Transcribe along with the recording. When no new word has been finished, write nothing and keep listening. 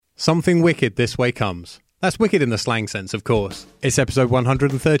Something wicked this way comes. That's wicked in the slang sense, of course. It's episode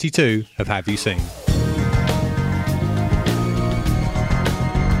 132 of Have You Seen?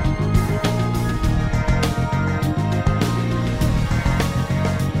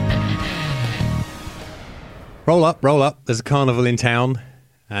 Roll up, roll up. There's a carnival in town,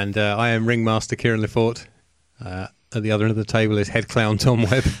 and I am ringmaster Kieran Lefort. At the other end of the table is head clown Tom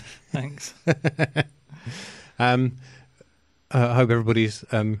Webb. Thanks. I hope everybody's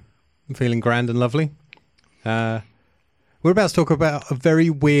feeling grand and lovely. We're about to talk about a very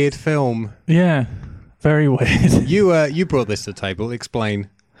weird film. Yeah, very weird. You brought this to the table. Explain.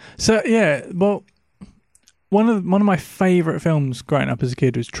 So yeah, well, one of my favourite films growing up as a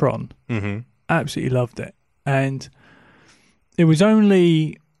kid was Tron. Mm-hmm. Absolutely loved it, and it was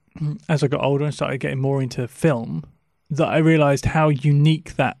only as I got older and started getting more into film that I realised how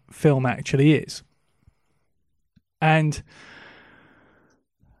unique that film actually is. And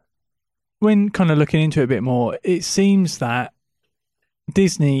when kind of looking into it a bit more, it seems that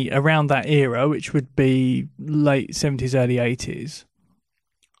Disney around that era, which would be late 70s, early 80s,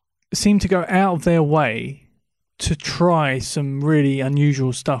 seemed to go out of their way to try some really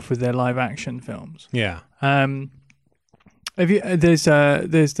unusual stuff with their live action films. Yeah. There's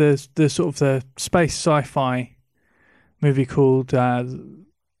the sort of the space sci-fi movie called the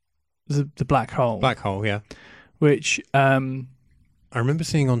Black Hole. Black Hole, yeah. Which I remember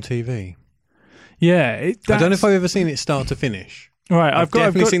seeing on TV. Yeah, I don't know if I've ever seen it start to finish. Right, I've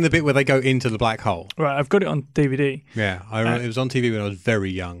definitely seen the bit where they go into the black hole. Right, I've got it on DVD. Yeah, I remember it was on TV when I was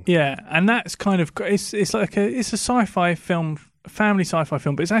very young. Yeah, and that's kind of it's like it's a sci-fi film, family sci-fi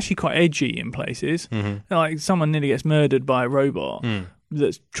film, but it's actually quite edgy in places. Mm-hmm. Like someone nearly gets murdered by a robot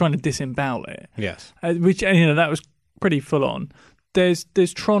that's trying to disembowel it. Yes, which that was pretty full on. There's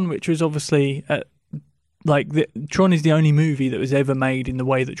Tron, which was obviously Tron is the only movie that was ever made in the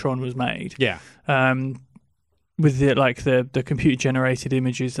way that Tron was made. Yeah. With the computer generated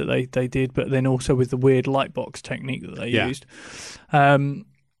images that they did, but then also with the weird lightbox technique that they used. And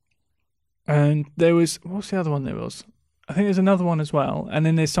there was, what's the other one there was? I think there's another one as well. And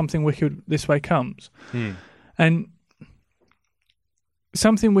then there's Something Wicked This Way Comes. And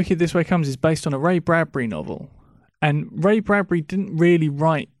Something Wicked This Way Comes is based on a Ray Bradbury novel. And Ray Bradbury didn't really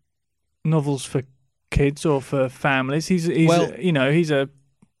write novels for kids or for families. He's kind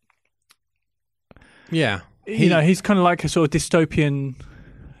of like a sort of dystopian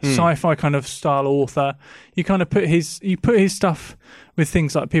sci-fi kind of style author. You kind of put his stuff with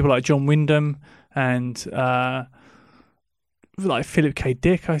things like people like John Wyndham and like Philip K.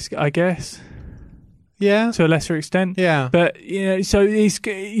 Dick, I guess. Yeah, to a lesser extent. Yeah, but so he's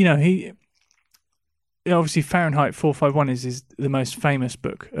he obviously Fahrenheit 451 is the most famous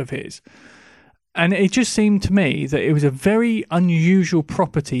book of his. And it just seemed to me that it was a very unusual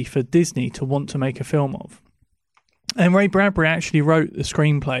property for Disney to want to make a film of. And Ray Bradbury actually wrote the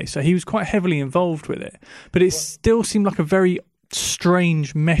screenplay, so he was quite heavily involved with it. But it still seemed like a very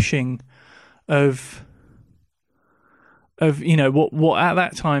strange meshing of what at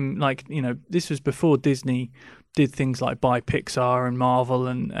that time, this was before Disney did things like buy Pixar and Marvel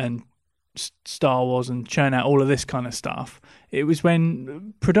and Star Wars and churn out all of this kind of stuff. It was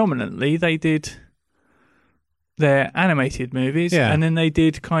when predominantly they did their animated movies, and then they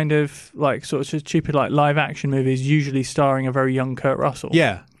did kind of like sort of stupid like live action movies, usually starring a very young Kurt Russell.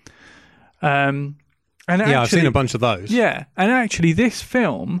 Yeah. I've seen a bunch of those. Yeah, and actually this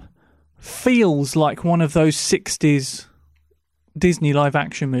film feels like one of those 60s Disney live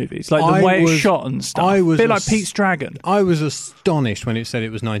action movies, like the way it's shot and stuff. A bit like Pete's Dragon. I was astonished when it said it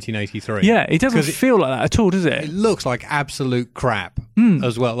was 1983. Yeah, it doesn't feel like that at all, does it? It looks like absolute crap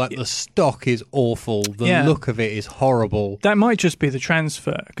as well. Like the stock is awful. The look of it is horrible. That might just be the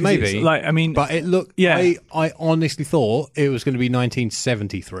transfer. Maybe. But it looked. Yeah. I honestly thought it was going to be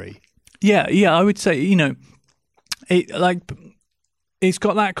 1973. Yeah. I would say it's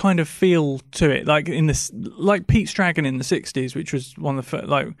got that kind of feel to it, like Pete's Dragon in the 60s, which was one of the first,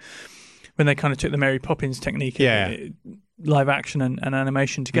 when they kind of took the Mary Poppins technique, live action and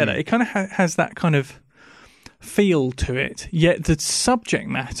animation together. It kind of has that kind of feel to it. Yet the subject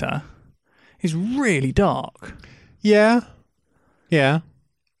matter is really dark. Yeah. I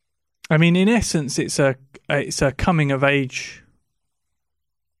mean, in essence, it's a coming of age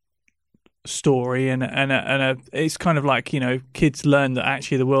story, and it's kind of like kids learn that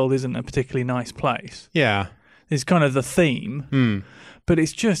actually the world isn't a particularly nice place. Yeah, it's kind of the theme, but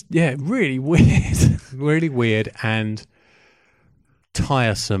it's just really weird, and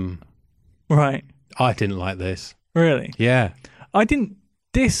tiresome. Right, I didn't like this. Really? Yeah, I didn't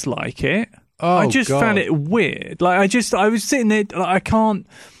dislike it. Oh, I just found it weird. I was sitting there. I can't.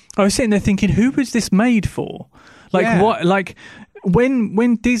 I was sitting there thinking, who was this made for? Like Yeah. what? Like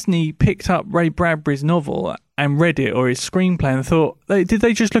when Disney picked up Ray Bradbury's novel and read it or his screenplay and thought, did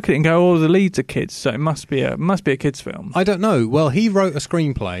they just look at it and go, "Oh, the leads are kids, so it must be a kids film"? I don't know. Well, he wrote a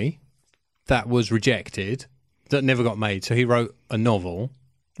screenplay that was rejected, that never got made. So he wrote a novel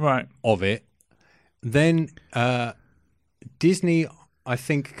Right. of it. Then Disney, I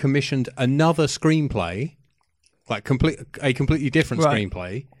think, commissioned another screenplay, like a completely different Right.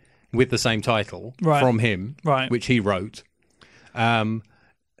 screenplay with the same title Right. from him, Right. which he wrote.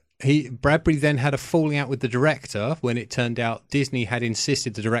 Bradbury then had a falling out with the director when it turned out Disney had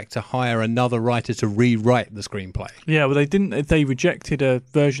insisted the director hire another writer to rewrite the screenplay. Yeah, well, they didn't. They rejected a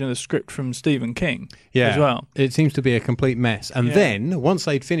version of the script from Stephen King as well. It seems to be a complete mess. And Yeah. then, once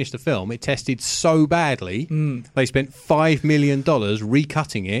they'd finished the film, it tested so badly, Mm. they spent $5 million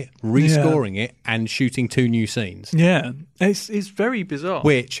recutting it, rescoring it, and shooting 2 new scenes, Yeah, it's very bizarre.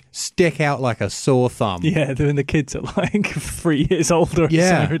 which stick out like a sore thumb. Yeah, when the kids are like 3 years older. Or Yeah.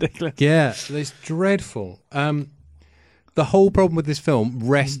 something ridiculous. Yeah, it's dreadful. The whole problem with this film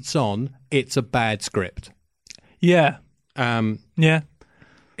rests on it's a bad script. Yeah, yeah.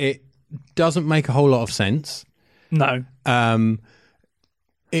 It doesn't make a whole lot of sense. No.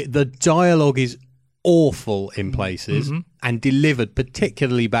 The dialogue is awful in places and delivered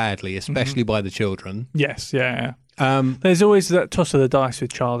particularly badly, especially by the children. Yes. Yeah. There's always that toss of the dice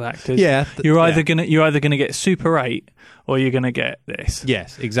with child actors. Yeah, you're either gonna get Super 8 or you're gonna get this.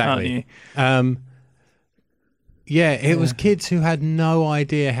 Yes, Aren't exactly. you? It was kids who had no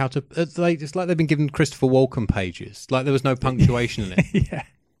idea how to. It's like they've been given Christopher Walken pages. Like there was no punctuation in it.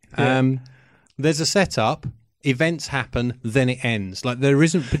 Yeah. There's a setup. Events happen, then it ends. Like there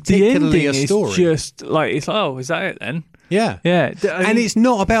isn't The particularly ending a story. is just like it's like, oh, is that it then? Yeah, Yeah. and it's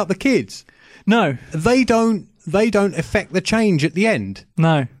not about the kids. no. They don't affect the change at the end.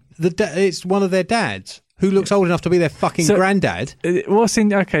 No. It's one of their dads who looks old enough to be their fucking So- granddad.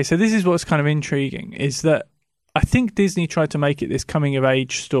 Okay, so this is what's kind of intriguing is that I think Disney tried to make it this coming of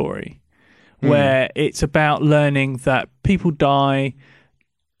age story where it's about learning that people die,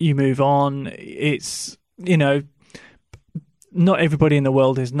 you move on. It's, not everybody in the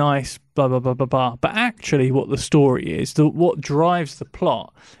world is nice, blah, blah, blah, blah, blah. But actually what the story is, what drives the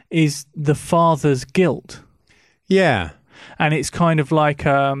plot is the father's guilt. Yeah. And it's kind of like,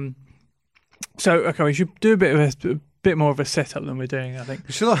 we should do a bit more of a setup than we're doing, I think.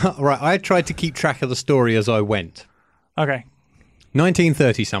 Right, I tried to keep track of the story as I went. Okay.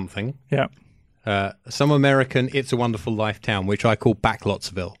 1930 something. Yeah. Some American It's a Wonderful Life town, which I call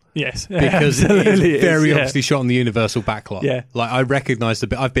Backlotsville. Yes. Because Absolutely it's very is, yeah. obviously shot on the Universal backlot. Yeah. Like I recognise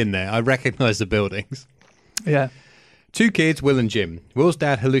I've been there. I recognise the buildings. Yeah. 2 kids, Will and Jim. Will's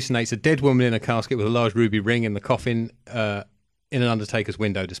dad hallucinates a dead woman in a casket with a large ruby ring in the coffin in an undertaker's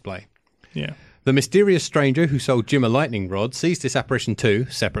window display. Yeah. The mysterious stranger who sold Jim a lightning rod sees this apparition too,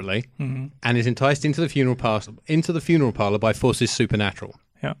 separately, and is enticed into the funeral parlour by forces supernatural.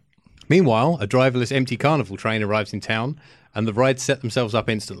 Yeah. Meanwhile, a driverless empty carnival train arrives in town, and the rides set themselves up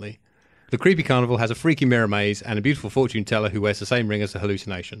instantly. The creepy carnival has a freaky mirror maze and a beautiful fortune teller who wears the same ring as the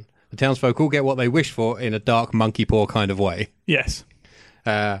hallucination. The townsfolk all get what they wish for in a dark monkey paw kind of way. Yes.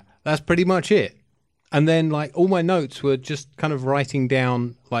 That's pretty much it. And then, like, all my notes were just kind of writing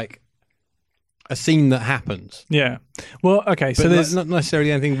down, like, a scene that happens. Yeah. Well, okay. But So there's not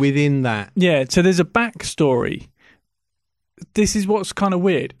necessarily anything within that. yeah. So there's a backstory. This is what's kind of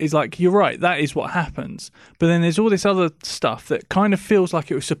weird. Is like you're right. That is what happens. But then there's all this other stuff that kind of feels like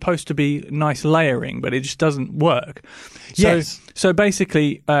it was supposed to be nice layering, but it just doesn't work. So, Yes. So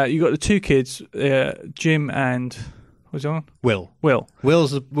basically, you got the 2 kids, Jim and what's on? Will. Will.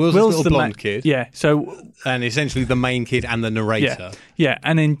 Will's a little the blonde kid. Yeah. So And essentially the main kid and the narrator. yeah.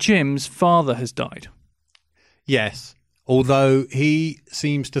 And then Jim's father has died. Yes. Although he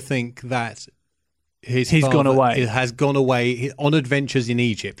seems to think that he's gone away. has gone away on adventures in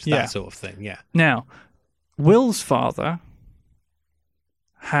Egypt, that Yeah. sort of thing. Yeah. Now, Will's father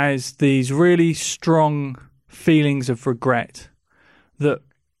has these really strong feelings of regret that.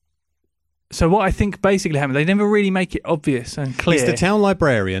 So what I think basically happened, they never really make it obvious and clear. He's the town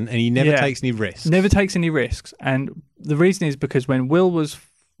librarian and he never Yeah. takes any risks. Never takes any risks. And the reason is because when Will was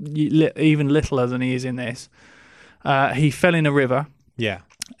even littler than he is in this, he fell in a river Yeah.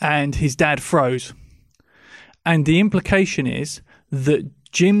 and his dad froze. And the implication is that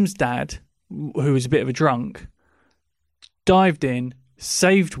Jim's dad, who was a bit of a drunk, dived in,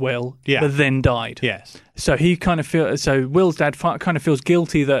 saved Will, Yeah. but then died. Yes. So he kind of so Will's dad kind of feels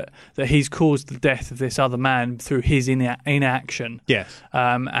guilty that he's caused the death of this other man through his inaction. Yes.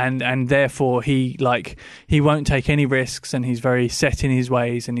 And therefore he won't take any risks, and he's very set in his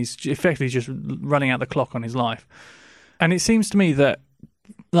ways, and he's effectively just running out the clock on his life. And it seems to me that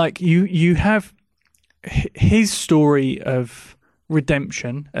like you have his story of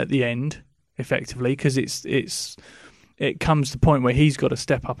redemption at the end, effectively, because it comes to the point where he's got to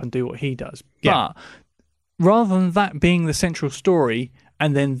step up and do what he does. Yeah. But rather than that being the central story,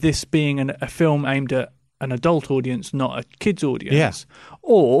 and then this being a film aimed at an adult audience, not a kids audience,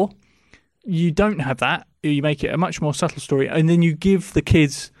 or you don't have that, you make it a much more subtle story, and then you give the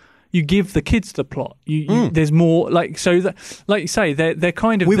kids the plot. There's more, like you say, they're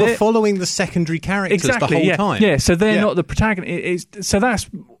kind of we were following the secondary characters the whole time. Yeah, so they're not the protagonist. So that's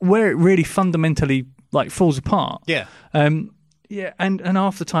where it really fundamentally falls apart. Yeah. Yeah, and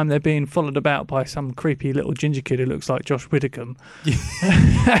half the time they're being followed about by some creepy little ginger kid who looks like Josh Widdicombe.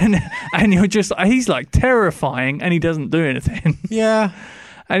 and you're just, he's like terrifying, and he doesn't do anything. Yeah.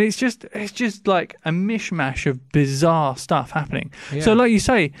 And it's just like a mishmash of bizarre stuff happening. Yeah. So like you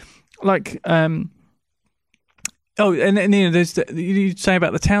say, and there's you say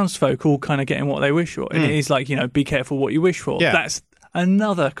about the townsfolk all kind of getting what they wish for, and it is like, be careful what you wish for. Yeah. That's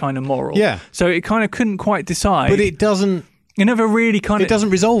another kind of moral. Yeah. So it kind of couldn't quite decide. But it doesn't. It never really kind of. It doesn't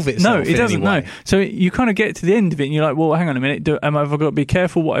resolve itself. No, it doesn't. No. So you kind of get to the end of it, and you're like, well, hang on a minute. Have I got to be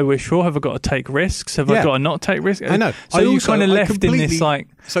careful what I wish for? Have I got to take risks? Have I got to not take risks? I know. So you kind of left in this like.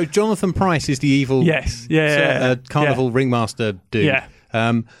 So Jonathan Pryce is the evil. Yes. Carnival ringmaster dude. Yeah.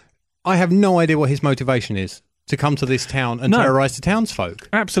 I have no idea what his motivation is to come to this town and terrorise the townsfolk.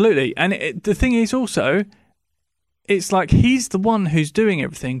 Absolutely, and the thing is also, it's like he's the one who's doing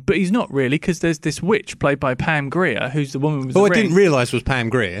everything, but he's not really, because there's this witch played by Pam Grier, who's the woman with the ring. I didn't realise was Pam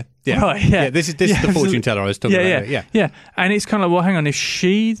Grier. Yeah, right. Yeah, this is the fortune teller I was talking about. Yeah. And it's kind of like, well, hang on, is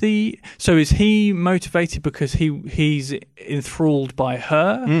she so is he motivated because he's enthralled by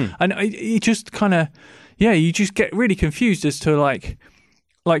her? And you just kind of, you just get really confused as to like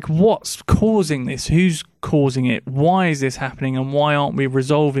what's causing this, who's causing it, why is this happening, and why aren't we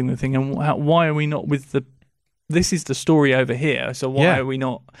resolving the thing, and why are we not with the. This is the story over here, so why are we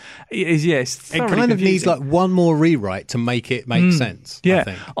not? It kind of needs like one more rewrite to make it make sense.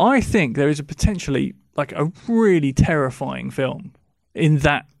 Yeah, I think there is a potentially like a really terrifying film in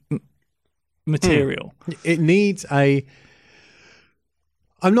that material. It needs a.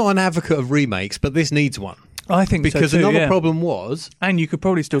 I'm not an advocate of remakes, but this needs one. I think because so too, another problem was, and you could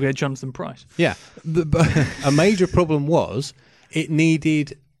probably still get Jonathan Pryce. Yeah, a major problem was it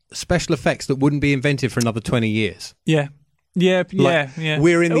needed special effects that wouldn't be invented for another 20 years. Yeah.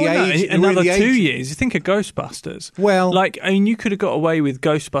 We're in the age. Another 2 years. You think of Ghostbusters. Well, you could have got away with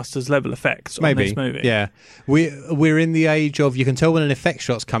Ghostbusters level effects on this movie. Yeah, we're in the age of, you can tell when an effect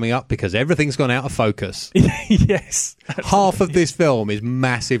shot's coming up because everything's gone out of focus. Yes, absolutely. Half of this film is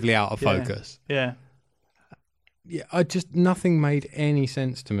massively out of focus. Yeah. Yeah, nothing made any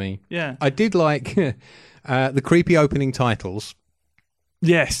sense to me. Yeah, I did like the creepy opening titles.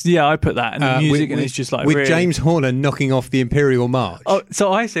 Yes, I put that, and the music, and it's just like with James Horner knocking off the Imperial March. Oh,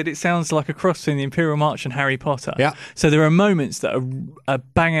 so I said it sounds like a cross between the Imperial March and Harry Potter. Yeah. So there are moments that are a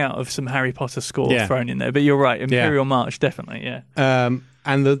bang out of some Harry Potter score thrown in there, but you're right, Imperial March definitely, yeah.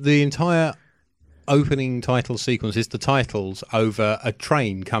 And the entire opening title sequence is the titles over a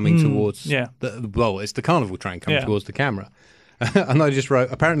train coming towards. It's the carnival train coming towards the camera. And I just wrote,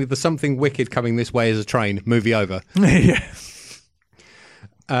 apparently there's something wicked coming this way as a train. Movie over. Yeah.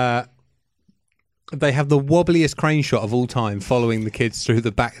 They have the wobbliest crane shot of all time following the kids through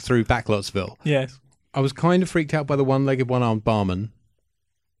Backlotsville. Yes. I was kind of freaked out by the one-legged, one-armed barman.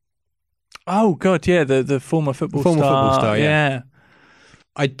 Oh, God, yeah, the former football star. Yeah.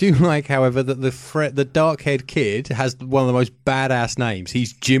 I do like, however, that the dark-haired kid has one of the most badass names.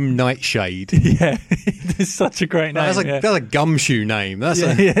 He's Jim Nightshade. Yeah, it's such a great name. That's a gumshoe name.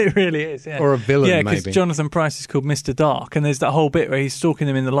 It really is. Yeah. Or a villain, maybe. Yeah, because Jonathan Pryce is called Mr. Dark, and there's that whole bit where he's stalking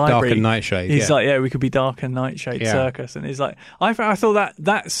them in the library. Dark and Nightshade. He's like, we could be Dark and Nightshade Circus, and he's like, I thought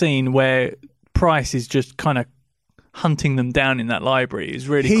that scene where Pryce is just kind of hunting them down in that library is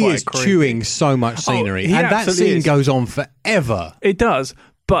really he quite is creepy. Chewing so much scenery, and that scene goes on forever. It does,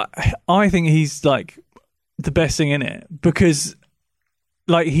 but I think he's like the best thing in it because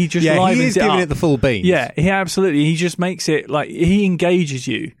like he just livens he is it giving up. It the full beans. Yeah, he just makes it like he engages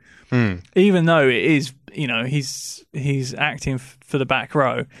you, even though it is he's acting for the back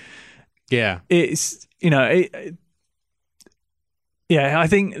row. Yeah, it's I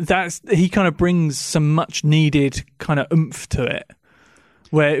think he kind of brings some much needed kind of oomph to it.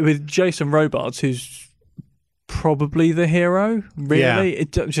 Where with Jason Robards, who's probably the hero, really,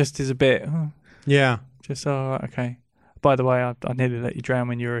 it just is a bit. Yeah. Just okay. By the way, I nearly let you drown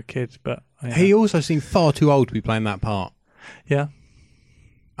when you were a kid, but He also seemed far too old to be playing that part. Yeah.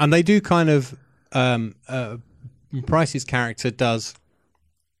 And they do kind of Price's character does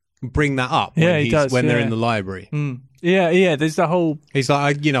bring that up when they're in the library. Yeah, there's the whole... He's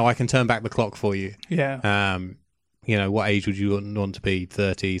like, I can turn back the clock for you. Yeah. What age would you want to be?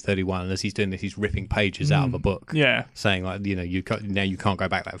 30, 31? And as he's doing this, he's ripping pages out of a book. Yeah. Saying, like, you can't go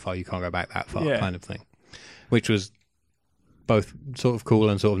back that far, you can't go back that far, kind of thing. Which was both sort of cool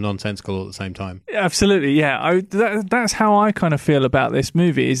and sort of nonsensical at the same time. Absolutely, yeah. That's how I kind of feel about this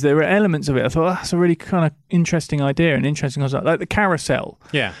movie. Is there were elements of it I thought that's a really kind of interesting idea and interesting concept, like the carousel.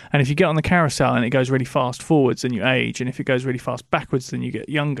 Yeah. And if you get on the carousel and it goes really fast forwards, then you age, and if it goes really fast backwards, then you get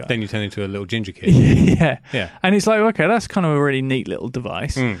younger. Then you turn into a little ginger kid. Yeah. And it's like, okay, that's kind of a really neat little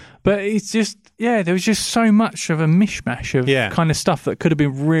device. But it's just, there was just so much of a mishmash of kind of stuff that could have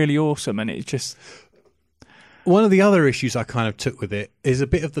been really awesome, and it just... One of the other issues I kind of took with it is a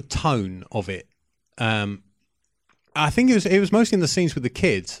bit of the tone of it. I think it was mostly in the scenes with the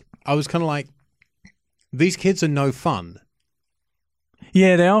kids. I was kind of like, these kids are no fun.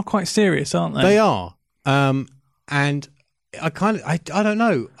 Yeah, they are quite serious, aren't they? They are. And I don't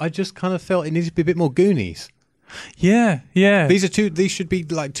know. I just kind of felt it needed to be a bit more Goonies. Yeah. These should be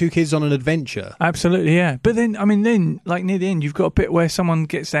like two kids on an adventure. Absolutely, yeah. But then, like near the end, you've got a bit where someone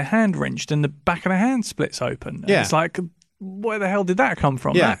gets their hand wrenched and the back of the hand splits open. Yeah. It's like, where the hell did that come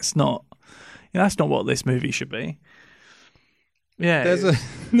from? Yeah. That's not what this movie should be. Yeah.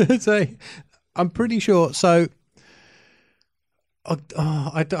 I'm pretty sure. So,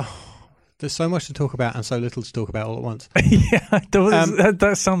 there's so much to talk about and so little to talk about all at once.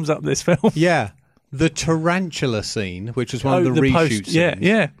 That sums up this film. Yeah. The tarantula scene, which was one of the reshoot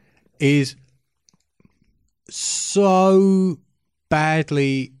scenes, is so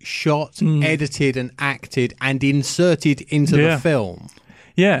badly shot, edited and acted and inserted into the film.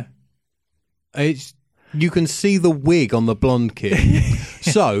 Yeah. You can see the wig on the blonde kid.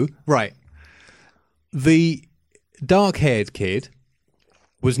 So, right, the dark-haired kid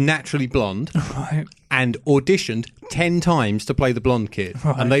was naturally blonde and auditioned 10 times to play the blonde kid.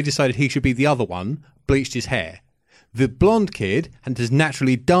 And they decided he should be the other one, bleached his hair. The blonde kid has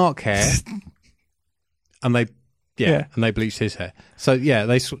naturally dark hair and they bleached his hair. So,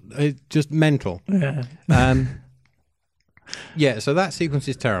 it's just mental. Yeah. So that sequence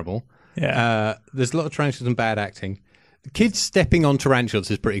is terrible. Yeah. There's a lot of tarantulas and bad acting. The kids stepping on tarantulas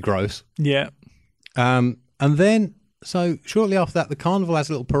is pretty gross. Yeah. And then... So shortly after that, the carnival has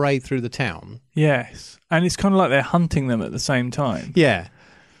a little parade through the town. Yes. And it's kind of like they're hunting them at the same time. Yeah.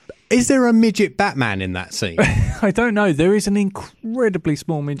 Is there a midget Batman in that scene? I don't know. There is an incredibly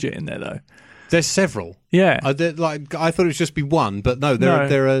small midget in there, though. There's several. Yeah. I thought it would just be one, but no,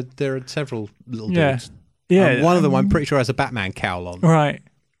 there are several little dudes. Yeah. One of them, I'm pretty sure, has a Batman cowl on. Right.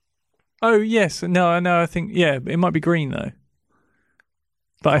 Oh, yes. No, I think, it might be green, though.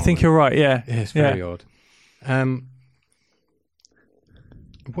 But I think you're right, yeah. It's very odd.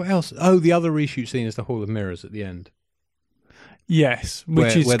 What else? Oh, the other reshoot scene is the Hall of Mirrors at the end. Yes,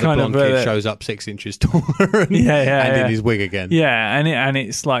 which is where kind the blonde kid shows up 6 inches taller and in his wig again. Yeah, and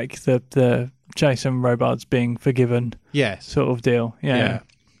it's like the Jason Robards being forgiven sort of deal. Yeah.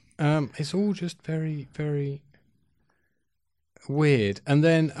 It's all just very, very weird. And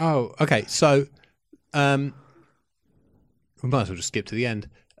then, so we might as well just skip to the end.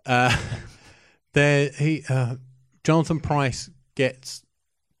 Jonathan Pryce gets...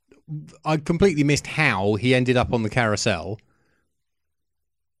 I completely missed how he ended up on the carousel.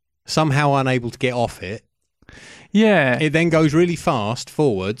 Somehow unable to get off it. Yeah. It then goes really fast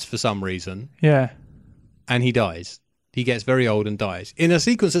forwards for some reason. Yeah. And he dies. He gets very old and dies. In a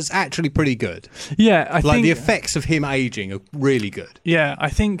sequence that's actually pretty good. Yeah, I think... the effects of him aging are really good. Yeah, I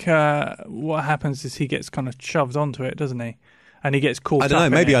think what happens is he gets kind of shoved onto it, doesn't he? And he gets caught up. I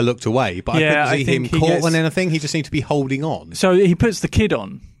don't know, maybe I looked away, but yeah, I couldn't see him caught on anything. He just seemed to be holding on. So he puts the kid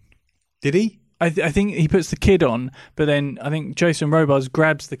on. Did he? I think he puts the kid on, but then I think Jason Robards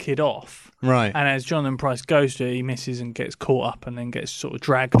grabs the kid off. Right. And as Jonathan Pryce goes to it, he misses and gets caught up and then gets sort of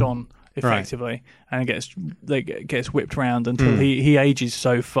dragged on effectively. Right. And gets whipped around until he ages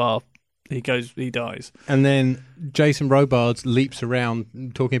so far he dies. And then Jason Robards leaps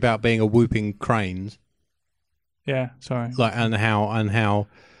around talking about being a whooping cranes. Yeah, sorry. And how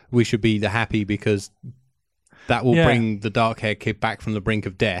we should be happy because that will bring the dark-haired kid back from the brink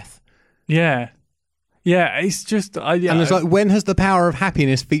of death. Yeah. Yeah, it's just... yeah, And it's like, when has the power of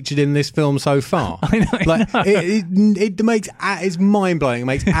happiness featured in this film so far? I know. Like, it makes... It's mind-blowing. It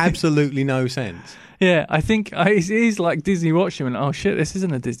makes absolutely no sense. Yeah, I think it is like Disney watched him and, oh shit, this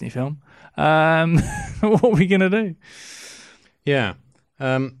isn't a Disney film. What are we going to do? Yeah.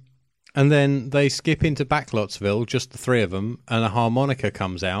 And then they skip into Backlotsville, just the three of them, and a harmonica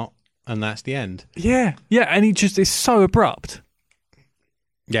comes out, and that's the end. Yeah, and he just is so abrupt.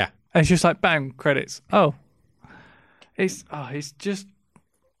 Yeah. And it's just like, bang, credits. Oh. It's just...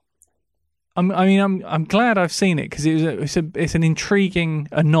 I'm glad I've seen it because it's an intriguing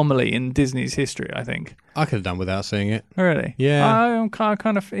anomaly in Disney's history, I think. I could have done without seeing it. Really? Yeah. I'm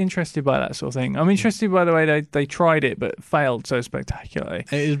kind of interested by that sort of thing. I'm interested by the way they tried it but failed so spectacularly.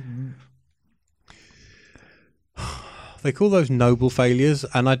 It is... They call those noble failures,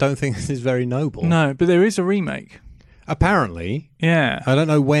 and I don't think this is very noble. No, but there is a remake. Apparently. Yeah. I don't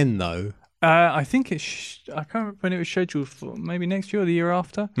know when, though. I think I can't remember when it was scheduled for, maybe next year or the year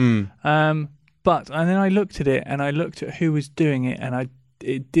after. But and then I looked at it and I looked at who was doing it, and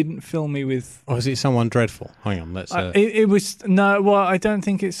it didn't fill me with. Or is it someone dreadful? Hang on, let's. It was no. Well, I don't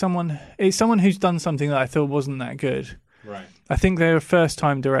think it's someone. It's someone who's done something that I thought wasn't that good. Right. I think they're a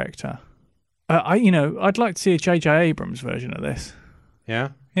first-time director. I'd like to see a J.J. Abrams version of this. Yeah.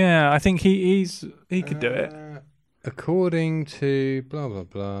 Yeah, I think he could do it. According to blah blah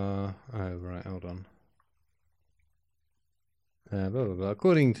blah. Oh right, hold on. Blah blah blah.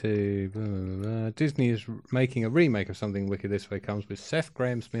 According to blah blah blah, Disney is making a remake of Something Wicked This Way Comes, with Seth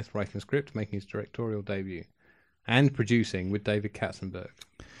Grahame-Smith writing the script, making his directorial debut, and producing with David Katzenberg.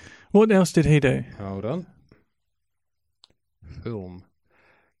 What else did he do? Hold on. Film.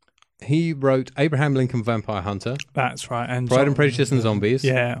 He wrote Abraham Lincoln Vampire Hunter. That's right. And Pride and Prejudice and Zombies.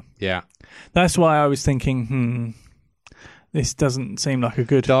 Yeah. Yeah. That's why I was thinking, this doesn't seem like a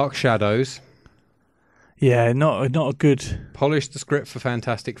good... Dark Shadows. Yeah, not a good... Polished the script for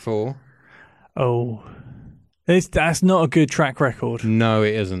Fantastic Four. Oh. That's not a good track record. No,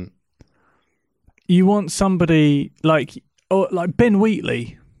 it isn't. You want somebody like Ben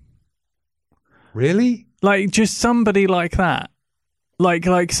Wheatley. Really? Like, just somebody like that.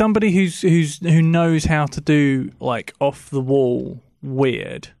 Like somebody who knows how to do like off the wall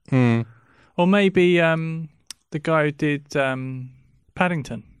weird, or maybe the guy who did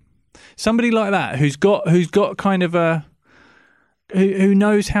Paddington, somebody like that who's got kind of a who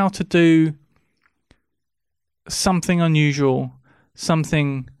knows how to do something unusual,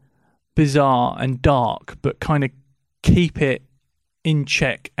 something bizarre and dark, but kind of keep it in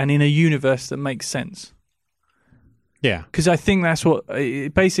check and in a universe that makes sense. Yeah. Because I think that's what...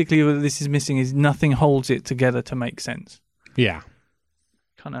 Basically, what this is missing is nothing holds it together to make sense. Yeah.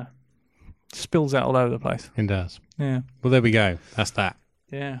 Kind of spills out all over the place. It does. Yeah. Well, there we go. That's that.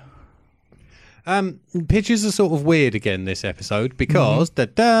 Yeah. Pictures are sort of weird again this episode because,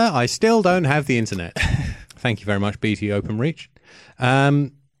 I still don't have the internet. Thank you very much, BT OpenReach.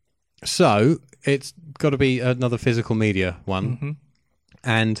 So, it's got to be another physical media one. Mm-hmm.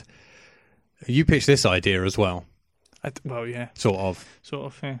 And you pitched this idea as well. Well, yeah. Sort of,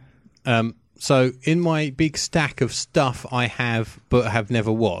 yeah. So in my big stack of stuff I have but have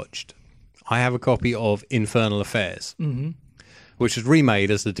never watched, I have a copy of Infernal Affairs, which was remade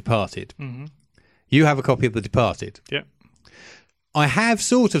as The Departed. Mm-hmm. You have a copy of The Departed. Yeah. I have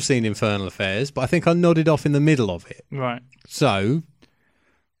sort of seen Infernal Affairs, but I think I nodded off in the middle of it. Right. So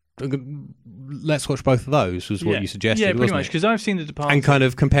let's watch both of those, was what you suggested, yeah, pretty wasn't much, because I've seen The Departed. And kind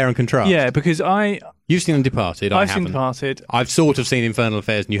of compare and contrast. Yeah, because You've seen The Departed, I haven't. I've seen Departed. I've sort of seen Infernal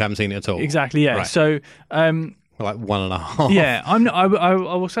Affairs and you haven't seen it at all. Exactly, yeah. Right. So... like 1.5. Yeah, I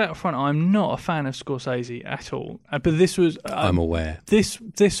will say up front, I'm not a fan of Scorsese at all. But this was... I'm aware. This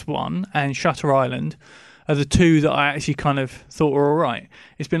one and Shutter Island are the two that I actually kind of thought were all right.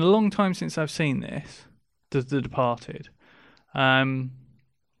 It's been a long time since I've seen this, The Departed.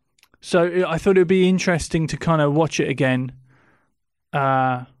 So I thought it would be interesting to kind of watch it again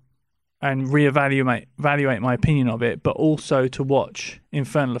and evaluate my opinion of it, but also to watch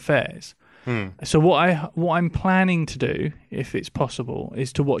Infernal Affairs. So what I'm planning to do, if it's possible,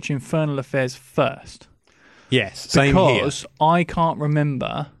 is to watch Infernal Affairs first. Yes, same here. Because I can't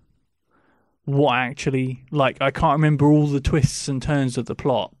remember what actually... Like, I can't remember all the twists and turns of the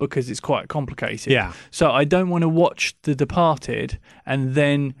plot because it's quite complicated. Yeah. So I don't want to watch The Departed and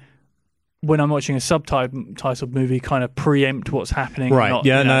then... when I'm watching a subtitled movie, kind of preempt what's happening. Right, not,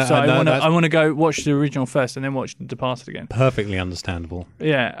 yeah, no, so I want to go watch the original first and then watch The Departed again. Perfectly understandable.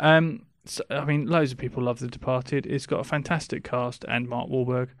 Yeah, so, I mean, loads of people love The Departed. It's got a fantastic cast and Mark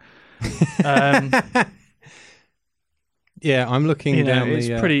Wahlberg. Yeah, I'm looking down it's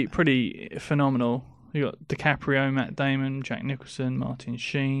the... pretty phenomenal. You got DiCaprio, Matt Damon, Jack Nicholson, Martin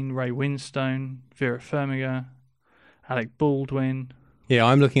Sheen, Ray Winstone, Vera Farmiga, Alec Baldwin. Yeah,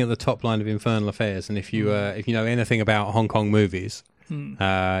 I'm looking at the top line of Infernal Affairs, and if you know anything about Hong Kong movies,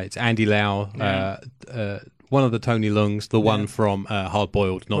 it's Andy Lau, one of the Tony Leungs, the one from Hard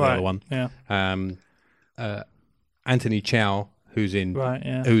Boiled, not the other one. Yeah. Anthony Chow, who's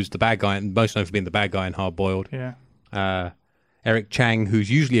the bad guy, and most known for being the bad guy in Hard Boiled. Yeah. Eric Chang, who's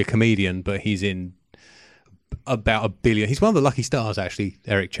usually a comedian, but he's in about 1 billion. He's one of the lucky stars, actually.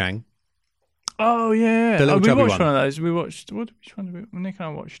 Eric Chang. Oh yeah, the little we chubby watched one. one of those. We watched which one did we? Nick and I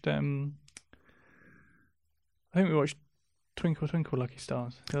watched. I think we watched Twinkle Twinkle Lucky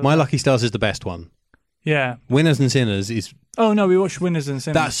Stars. My Lucky Stars is the best one. Yeah. Winners and Sinners is... Oh no, we watched Winners and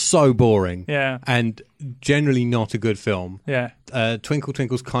Sinners. That's so boring. Yeah. And generally not a good film. Yeah. Twinkle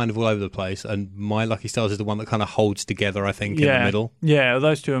Twinkle's kind of all over the place, and My Lucky Stars is the one that kind of holds together, I think, in the middle. Yeah,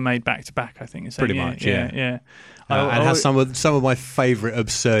 those two are made back to back, I think. Pretty much, yeah. And has some of my favourite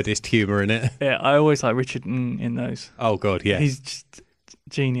absurdist humour in it. Yeah, I always like Richard in those. Oh, God, yeah. He's just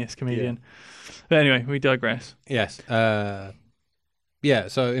genius comedian. Yeah. But anyway, we digress. Yes. So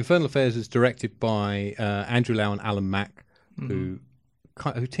Infernal Affairs is directed by Andrew Lau and Alan Mack, who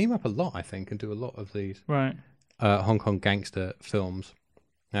team up a lot, I think, and do a lot of these Hong Kong gangster films.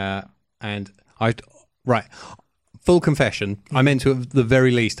 Full confession, I meant to, at the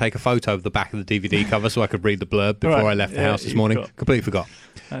very least, take a photo of the back of the DVD cover so I could read the blurb before I left the house this morning. Completely forgot.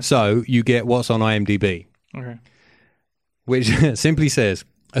 So you get what's on IMDb, which simply says,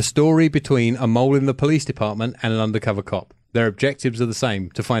 a story between a mole in the police department and an undercover cop. Their objectives are the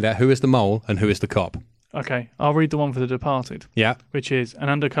same, to find out who is the mole and who is the cop. Okay, I'll read the one for The Departed. Yeah. Which is, an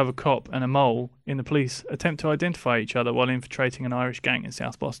undercover cop and a mole in the police attempt to identify each other while infiltrating an Irish gang in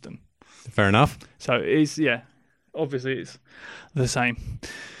South Boston. Fair enough. So it's, obviously it's the same.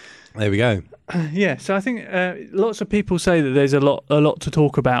 There we go. Yeah, so I think lots of people say that there's a lot to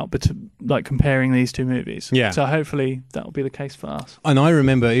talk about, but like comparing these two movies. Yeah. So hopefully that will be the case for us. And I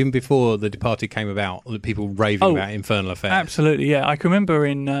remember even before The Departed came about, people raving about Infernal Affairs. Absolutely, yeah. I can remember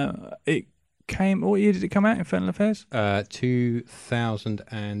it came. What year did it come out? Infernal Affairs?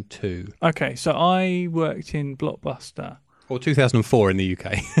 2002. Okay, so I worked in Blockbuster. Or 2004 in the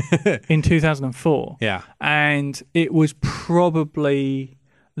UK. In 2004. Yeah. And it was probably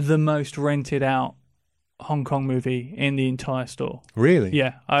the most rented out Hong Kong movie in the entire store. Really?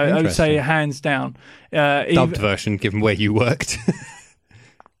 Yeah, I would say hands down. Dubbed version, given where you worked.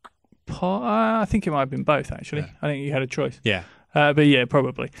 I think it might have been both, actually. Yeah. I think you had a choice. Yeah. But yeah,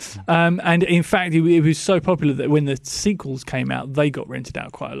 probably. And in fact, it was so popular that when the sequels came out, they got rented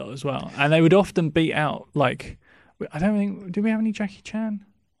out quite a lot as well. And they would often beat out, like... I don't think... Did we have any Jackie Chan?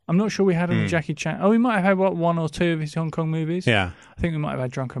 I'm not sure we had any Jackie Chan. Oh, we might have had, one or two of his Hong Kong movies. Yeah. I think we might have had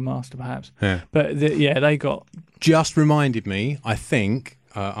Drunken Master, perhaps. Yeah. But, they got... Just reminded me, I think...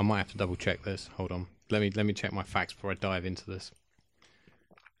 I might have to double-check this. Hold on. Let me check my facts before I dive into this.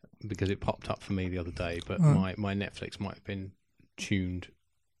 Because it popped up for me the other day, but my Netflix might have been tuned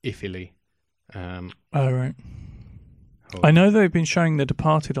iffily. Right. I know they've been showing The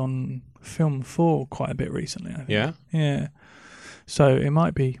Departed on Film 4 quite a bit recently, I think. Yeah? Yeah. So it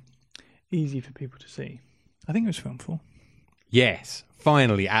might be easy for people to see. I think it was Film 4. Yes.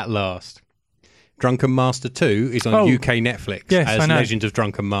 Finally, at last. Drunken Master 2 is on UK Netflix as Legend of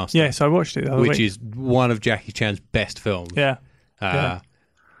Drunken Master. Yes, I watched it the other week. Which is one of Jackie Chan's best films. Yeah.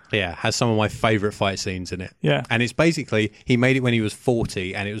 Yeah, has some of my favourite fight scenes in it. Yeah. And it's basically, he made it when he was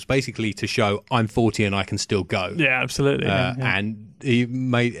 40, and it was basically to show, I'm 40 and I can still go. Yeah, absolutely. And he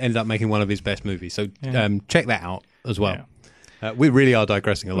ended up making one of his best movies. So check that out as well. Yeah. We really are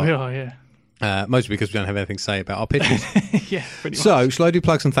digressing a lot. We are, yeah. Mostly because we don't have anything to say about our pitches. Yeah, pretty much. So, shall I do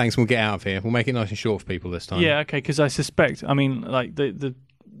plugs and thanks and we'll get out of here? We'll make it nice and short for people this time. Yeah, okay, because I suspect, I mean, like,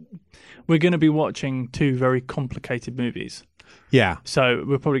 we're going to be watching two very complicated movies. Yeah. So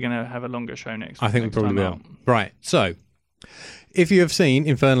we're probably going to have a longer show next. I think we probably will. Right. So, if you have seen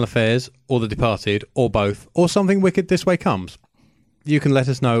Infernal Affairs or The Departed or both or Something Wicked This Way Comes, you can let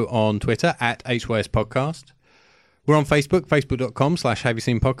us know on Twitter at HYS Podcast. We're on Facebook,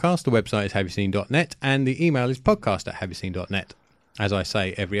 facebook.com/haveyouseenpodcast. The website is haveyouseen.net and the email is podcast@haveyouseen.net. As I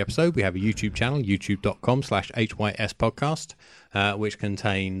say every episode, we have a YouTube channel, youtube.com/HYS Podcast, which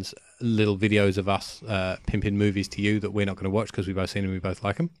contains little videos of us pimping movies to you that we're not going to watch because we've both seen them, we both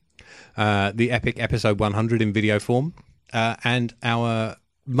like them. The epic episode 100 in video form, and our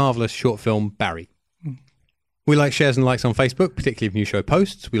marvellous short film, Barry. We like shares and likes on Facebook, particularly of new show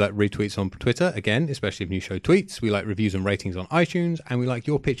posts. We like retweets on Twitter, again, especially of new show tweets. We like reviews and ratings on iTunes. And we like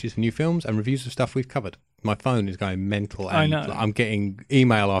your pitches for new films and reviews of stuff we've covered. My phone is going mental. And I know. I'm getting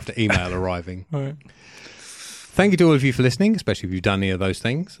email after email arriving. Right. Thank you to all of you for listening, especially if you've done any of those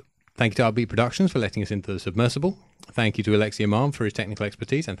things. Thank you to Upbeat Productions for letting us into the submersible. Thank you to Alexi Imam for his technical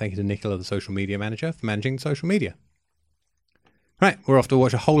expertise. And thank you to Nicola, the social media manager, for managing the social media. Right, we're off to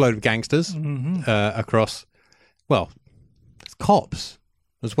watch a whole load of gangsters across... Well, it's cops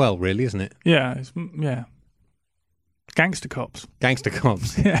as well, really, isn't it? Yeah. Gangster cops. Gangster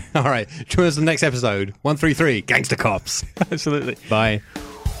cops. Yeah. All right. Join us in the next episode. 133, Gangster Cops. Absolutely. Bye.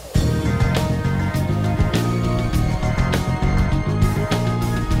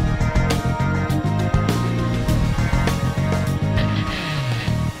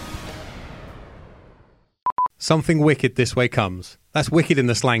 Something wicked this way comes. That's wicked in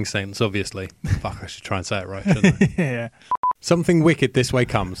the slang sense, obviously. Fuck, I should try and say it right, shouldn't I? Yeah. Something wicked this way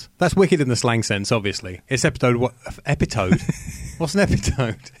comes. That's wicked in the slang sense, obviously. It's episode what? Epitode? What's an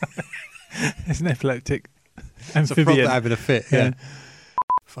epitode? It's an epileptic It's a frog amphibian. that having a fit, yeah.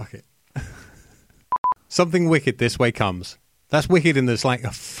 Fuck it. Something wicked this way comes. That's wicked in the slang.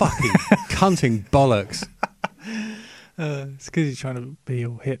 Oh, fucking cunting bollocks. It's because he's trying to be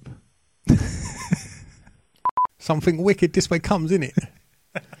all hip. Something wicked this way comes, innit?